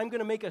says, I'm going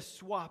to make a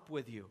swap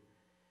with you.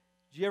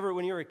 Did you ever,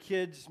 when you were a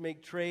kid,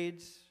 make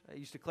trades? I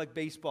used to collect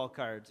baseball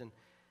cards, and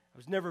I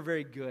was never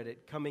very good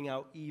at coming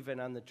out even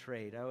on the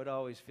trade. I would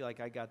always feel like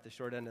I got the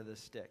short end of the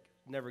stick.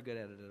 Never good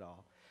at it at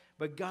all.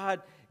 But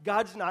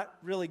God's not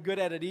really good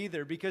at it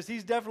either, because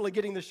he's definitely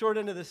getting the short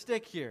end of the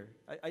stick here.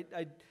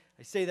 I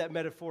say that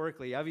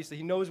metaphorically. Obviously,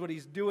 he knows what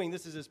he's doing.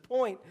 This is his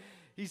point.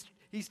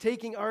 He's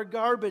taking our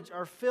garbage,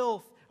 our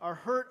filth, our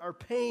hurt, our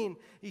pain.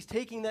 He's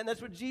taking that, and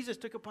that's what Jesus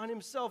took upon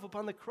himself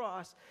upon the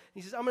cross.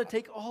 He says, I'm going to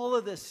take all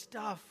of this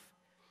stuff.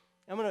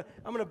 I'm going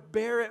to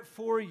bear it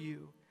for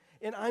you.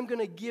 And I'm going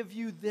to give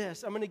you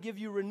this. I'm going to give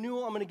you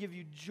renewal. I'm going to give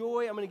you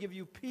joy. I'm going to give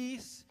you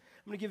peace.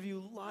 I'm going to give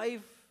you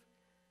life.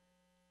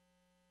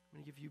 I'm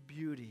going to give you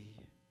beauty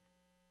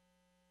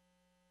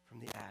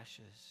from the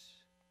ashes,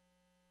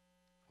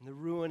 from the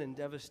ruin and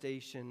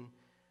devastation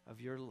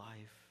of your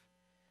life.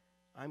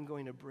 I'm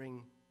going to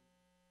bring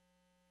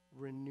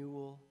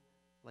renewal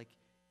like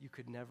you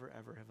could never,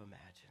 ever have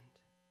imagined.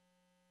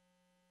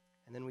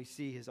 And then we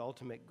see his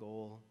ultimate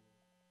goal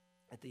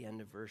at the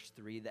end of verse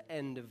 3, the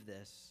end of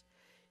this.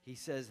 He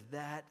says,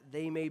 that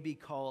they may be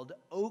called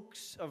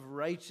oaks of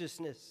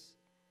righteousness.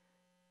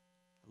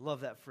 I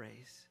love that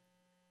phrase.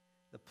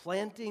 The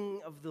planting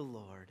of the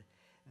Lord,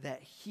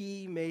 that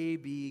he may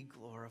be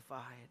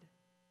glorified.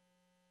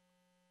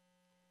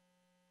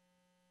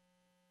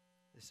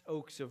 This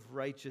oaks of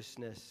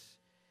righteousness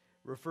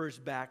refers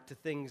back to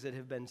things that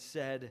have been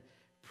said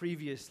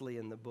previously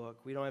in the book.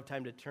 We don't have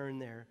time to turn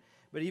there.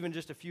 But even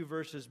just a few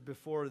verses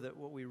before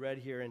what we read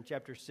here in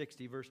chapter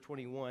 60, verse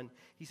 21,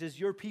 he says,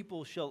 your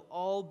people shall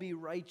all be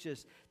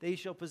righteous. They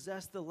shall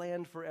possess the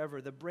land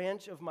forever. The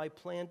branch of my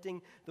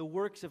planting, the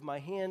works of my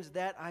hands,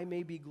 that I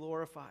may be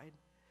glorified.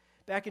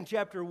 Back in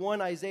chapter 1,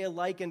 Isaiah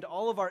likened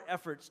all of our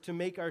efforts to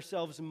make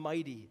ourselves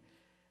mighty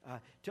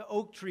to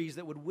oak trees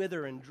that would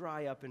wither and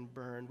dry up and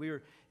burn.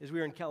 As we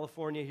were in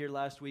California here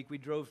last week, we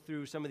drove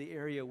through some of the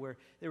area where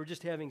they were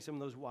just having some of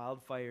those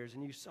wildfires,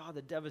 and you saw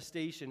the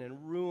devastation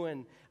and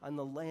ruin on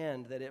the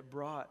land that it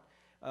brought.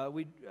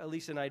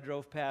 Lisa and I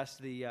drove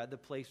past the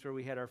place where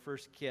we had our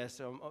first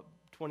kiss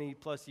 20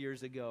 plus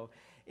years ago,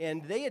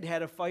 and they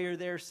had a fire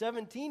there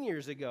 17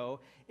 years ago,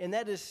 and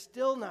that is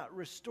still not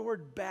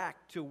restored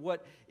back to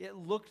what it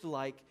looked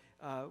like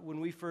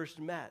when we first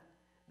met.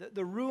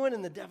 The ruin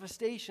and the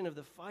devastation of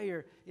the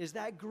fire is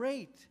that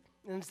great,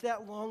 and it's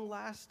that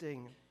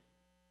long-lasting.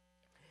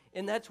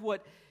 And that's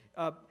what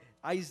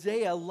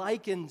Isaiah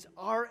likens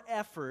our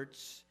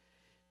efforts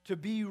to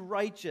be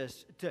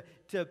righteous,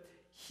 to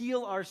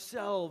heal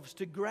ourselves,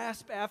 to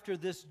grasp after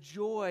this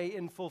joy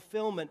and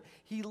fulfillment.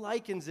 He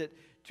likens it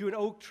to an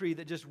oak tree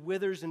that just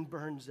withers and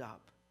burns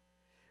up.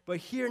 But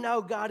here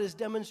now God is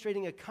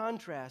demonstrating a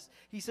contrast.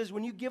 He says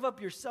when you give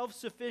up your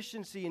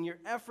self-sufficiency and your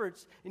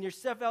efforts and your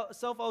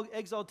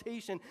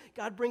self-exaltation,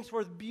 God brings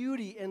forth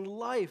beauty and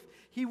life.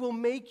 He will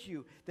make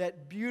you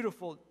that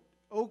beautiful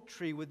oak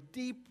tree with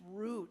deep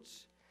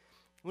roots.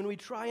 When we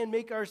try and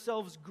make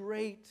ourselves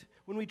great,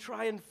 when we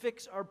try and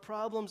fix our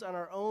problems on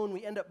our own,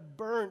 we end up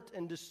burnt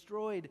and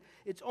destroyed.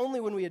 It's only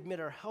when we admit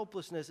our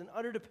helplessness and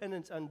utter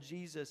dependence on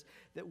Jesus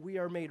that we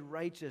are made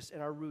righteous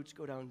and our roots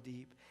go down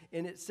deep.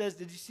 And it says,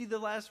 did you see the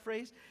last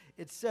phrase?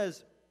 It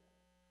says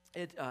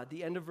at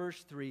the end of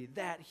verse 3,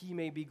 that he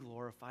may be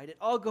glorified. It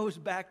all goes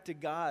back to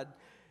God.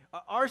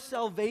 Our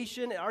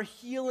salvation, our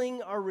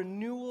healing, our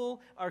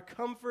renewal, our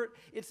comfort,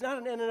 it's not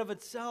an end in of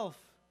itself.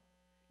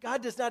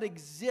 God does not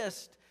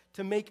exist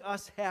to make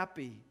us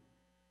happy.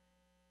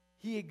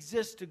 He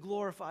exists to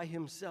glorify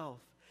himself.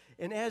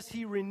 And as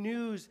he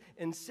renews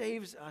and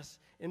saves us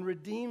and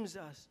redeems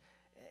us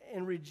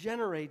and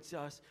regenerates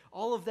us,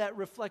 all of that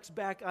reflects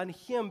back on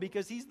him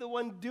because he's the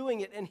one doing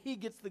it and he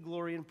gets the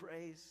glory and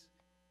praise.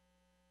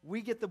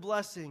 We get the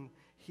blessing,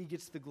 he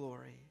gets the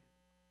glory.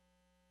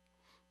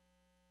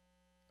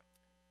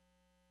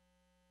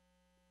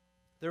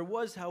 There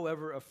was,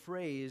 however, a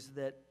phrase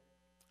that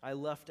I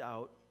left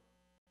out.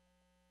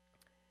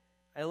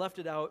 I left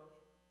it out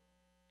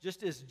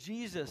just as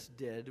Jesus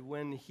did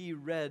when he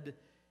read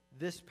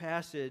this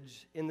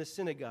passage in the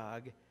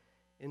synagogue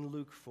in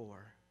Luke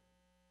 4.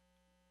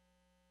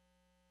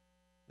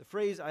 The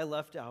phrase I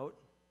left out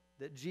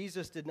that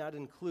Jesus did not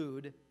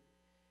include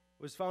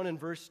was found in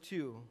verse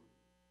 2,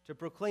 to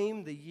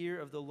proclaim the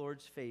year of the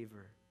Lord's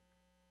favor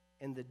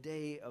and the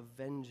day of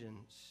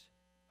vengeance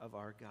of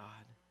our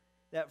God.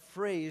 That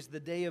phrase, the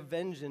day of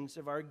vengeance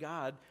of our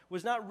God,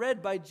 was not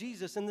read by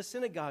Jesus in the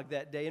synagogue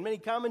that day. And many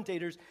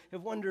commentators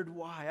have wondered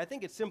why. I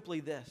think it's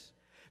simply this.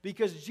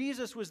 Because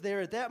Jesus was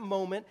there at that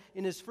moment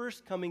in his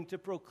first coming to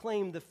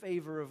proclaim the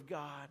favor of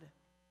God.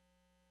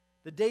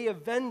 The day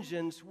of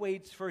vengeance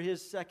waits for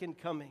his second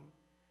coming.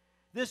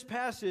 This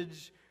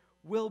passage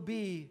will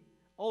be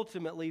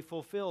ultimately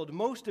fulfilled.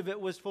 Most of it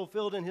was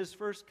fulfilled in his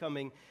first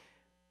coming,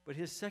 but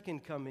his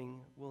second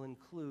coming will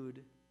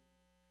include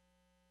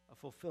a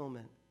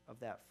fulfillment of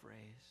that phrase.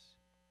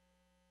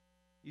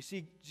 You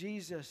see,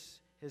 Jesus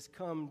has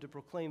come to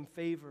proclaim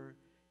favor,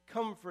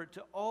 comfort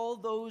to all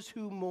those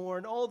who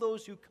mourn, all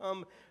those who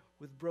come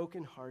with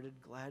broken-hearted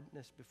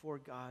gladness before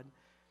God.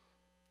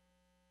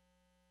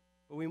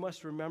 But we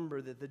must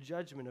remember that the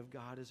judgment of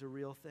God is a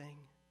real thing.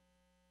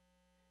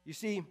 You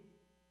see,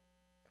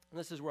 and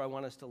this is where I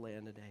want us to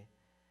land today.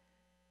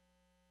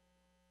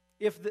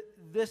 If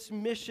this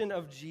mission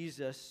of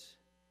Jesus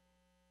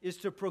is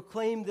to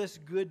proclaim this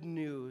good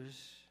news.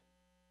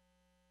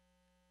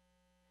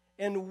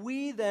 And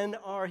we then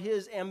are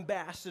his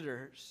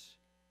ambassadors,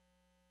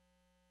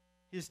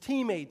 his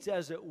teammates,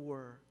 as it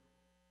were,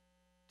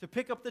 to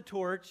pick up the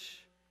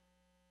torch,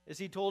 as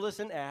he told us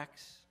in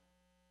Acts,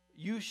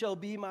 you shall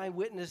be my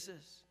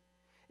witnesses,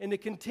 and to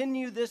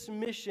continue this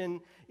mission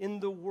in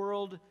the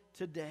world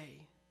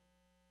today.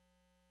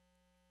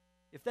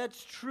 If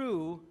that's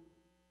true,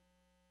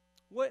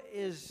 what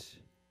is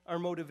our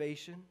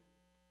motivation?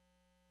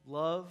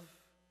 Love?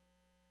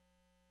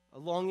 A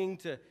longing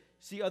to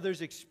see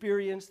others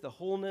experience the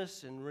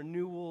wholeness and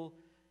renewal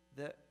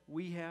that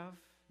we have?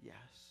 Yes.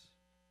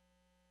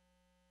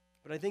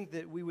 But I think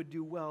that we would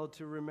do well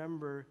to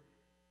remember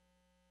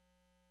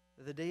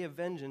that the day of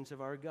vengeance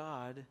of our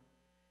God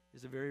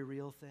is a very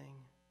real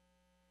thing.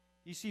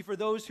 You see, for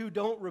those who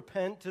don't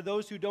repent, to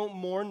those who don't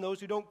mourn, those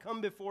who don't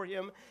come before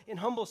him in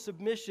humble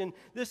submission,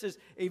 this is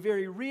a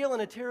very real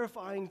and a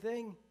terrifying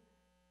thing.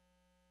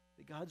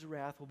 That God's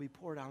wrath will be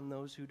poured on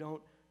those who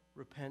don't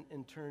repent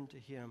and turn to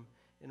him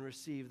and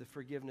receive the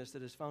forgiveness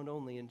that is found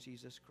only in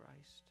Jesus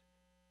Christ.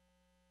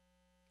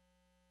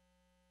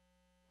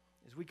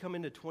 As we come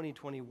into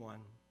 2021,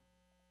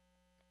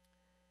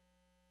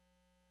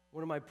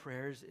 one of my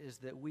prayers is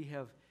that we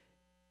have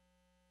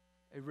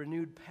a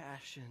renewed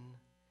passion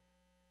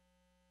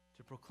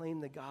to proclaim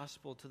the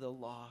gospel to the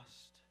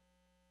lost,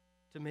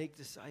 to make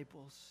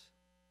disciples.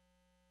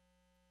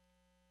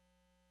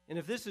 And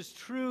if this is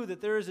true,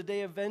 that there is a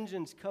day of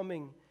vengeance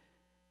coming,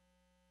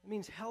 it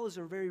means hell is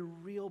a very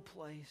real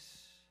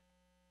place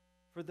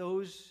for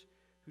those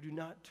who do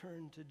not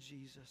turn to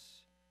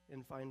Jesus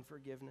and find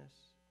forgiveness.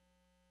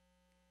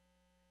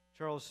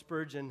 Charles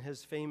Spurgeon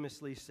has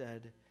famously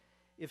said,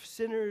 if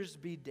sinners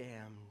be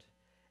damned,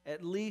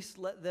 at least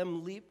let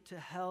them leap to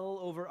hell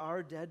over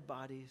our dead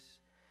bodies.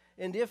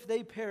 And if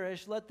they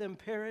perish, let them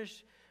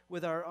perish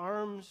with our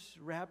arms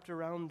wrapped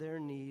around their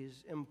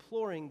knees,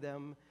 imploring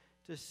them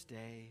to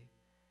stay.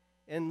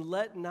 And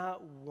let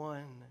not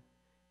one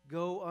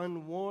go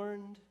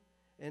unwarned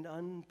and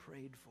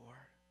unprayed for.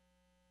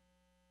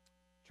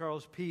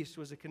 Charles Peace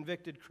was a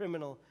convicted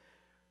criminal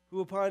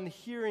who, upon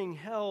hearing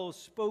hell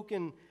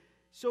spoken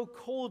so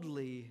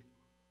coldly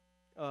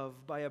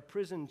of by a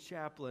prison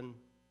chaplain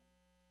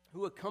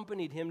who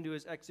accompanied him to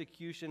his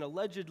execution,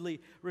 allegedly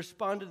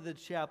responded to the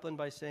chaplain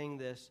by saying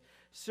this,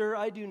 "Sir,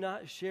 I do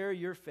not share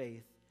your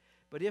faith,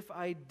 but if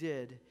I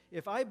did,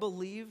 if I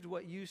believed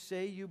what you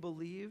say you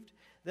believed,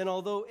 then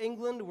although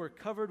England were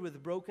covered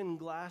with broken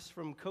glass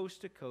from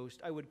coast to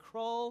coast, I would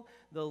crawl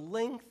the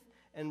length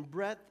and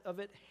breadth of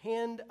it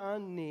hand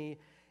on knee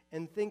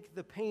and think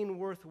the pain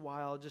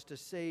worthwhile just to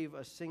save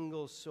a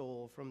single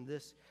soul from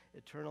this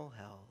eternal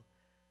hell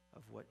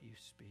of what you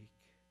speak."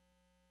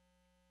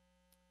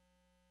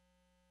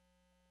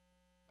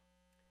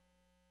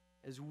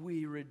 As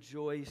we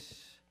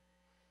rejoice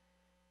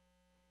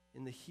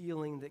in the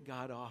healing that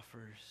God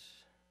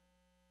offers,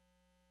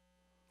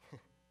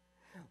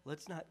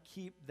 let's not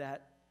keep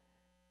that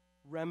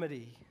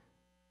remedy,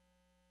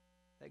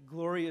 that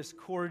glorious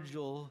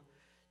cordial,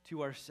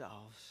 to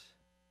ourselves.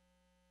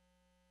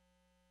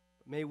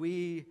 But may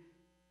we,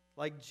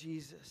 like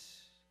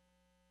Jesus,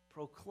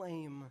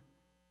 proclaim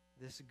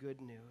this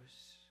good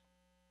news.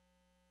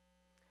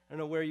 I don't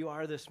know where you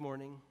are this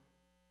morning.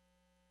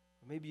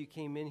 Maybe you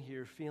came in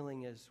here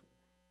feeling as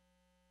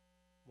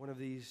one of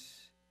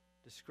these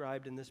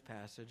described in this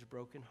passage,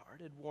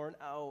 brokenhearted, worn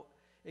out,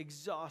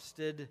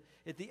 exhausted,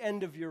 at the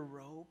end of your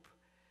rope.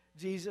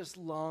 Jesus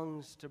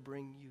longs to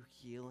bring you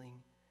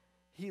healing.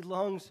 He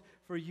longs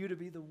for you to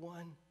be the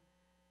one,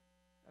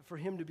 for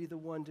him to be the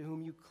one to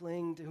whom you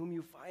cling, to whom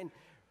you find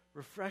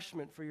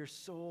refreshment for your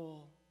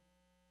soul.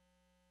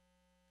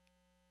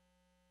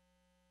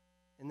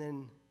 And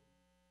then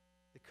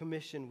the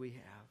commission we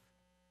have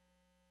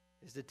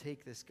is to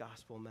take this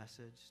gospel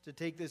message, to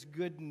take this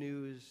good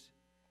news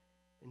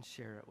and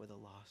share it with a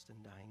lost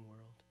and dying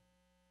world.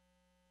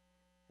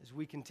 As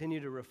we continue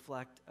to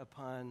reflect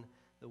upon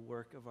the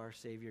work of our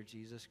Savior,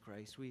 Jesus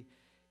Christ, we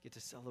get to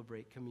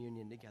celebrate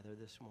communion together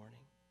this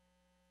morning.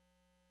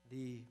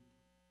 The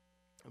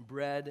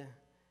bread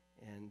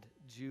and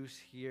juice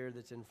here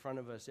that's in front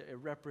of us, it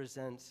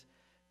represents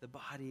the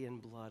body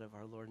and blood of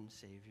our Lord and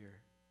Savior.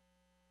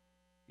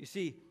 You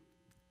see,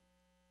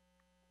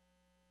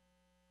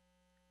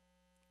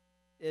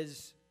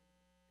 as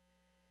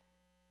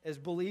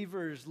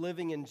believers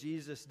living in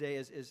Jesus' day,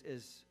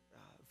 as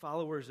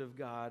followers of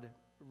God,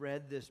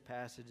 read this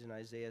passage in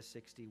Isaiah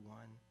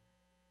 61,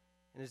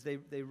 and as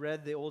they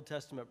read the Old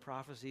Testament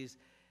prophecies,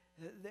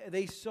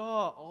 they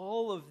saw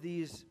all of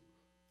these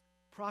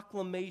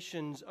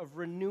proclamations of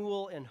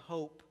renewal and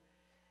hope,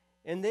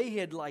 and they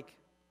had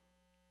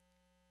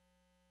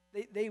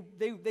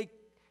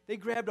they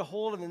grabbed a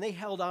hold of them, and they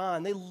held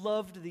on. They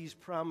loved these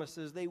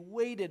promises. They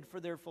waited for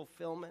their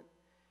fulfillment.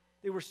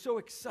 They were so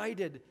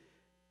excited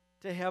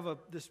to have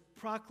this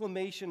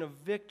proclamation of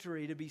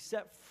victory, to be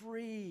set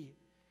free.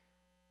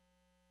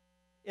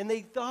 And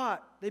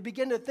they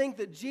began to think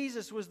that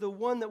Jesus was the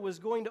one that was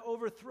going to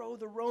overthrow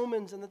the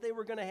Romans and that they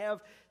were going to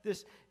have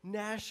this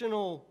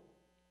national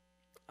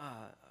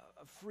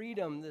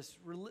freedom, this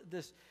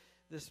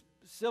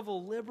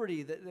civil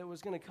liberty that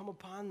was going to come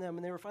upon them,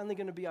 and they were finally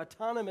going to be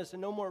autonomous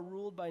and no more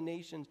ruled by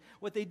nations.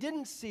 What they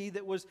didn't see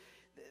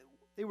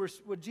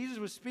what Jesus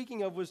was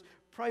speaking of was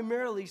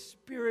primarily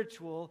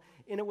spiritual,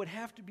 and it would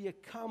have to be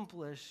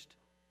accomplished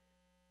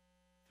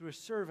through a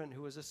servant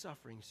who was a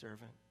suffering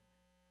servant,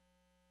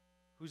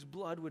 whose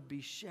blood would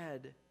be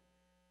shed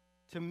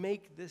to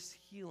make this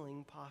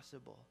healing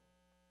possible.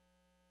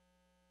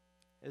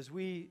 As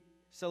we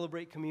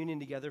celebrate communion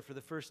together for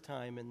the first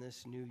time in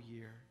this new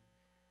year,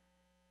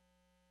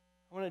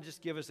 I want to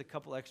just give us a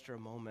couple extra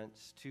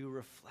moments to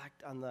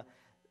reflect on the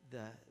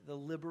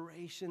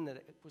liberation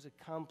that was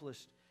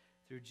accomplished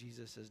through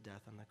Jesus'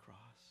 death on the cross.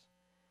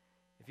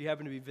 If you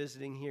happen to be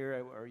visiting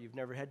here or you've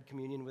never had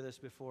communion with us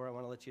before, I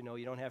want to let you know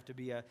you don't have to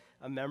be a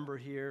member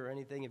here or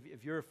anything.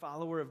 If you're a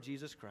follower of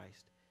Jesus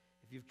Christ,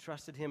 if you've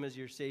trusted him as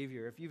your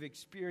Savior, if you've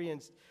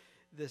experienced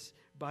this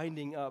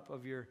binding up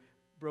of your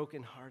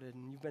brokenhearted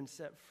and you've been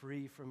set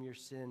free from your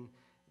sin,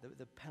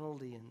 the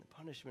penalty and the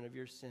punishment of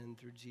your sin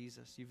through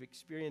Jesus, you've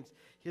experienced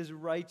his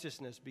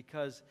righteousness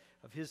because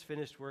of his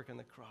finished work on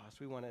the cross,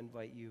 we want to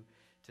invite you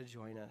to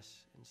join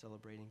us in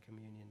celebrating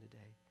communion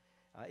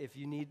today. If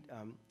you need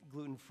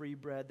gluten-free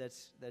bread,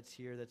 that's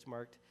here, that's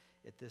marked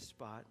at this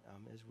spot.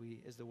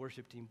 As the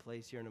worship team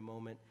plays here in a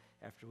moment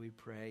after we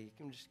pray, you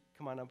can just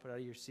come on up out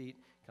of your seat,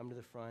 come to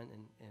the front,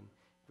 and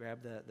grab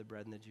the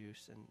bread and the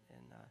juice and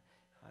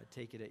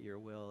take it at your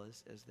will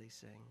as they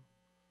sing.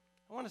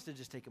 I want us to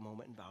just take a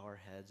moment and bow our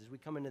heads as we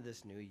come into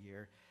this new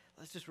year.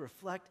 Let's just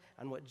reflect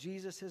on what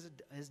Jesus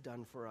has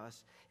done for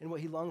us and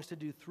what he longs to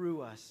do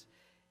through us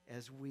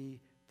as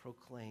we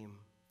proclaim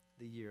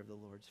the year of the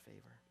Lord's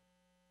favor.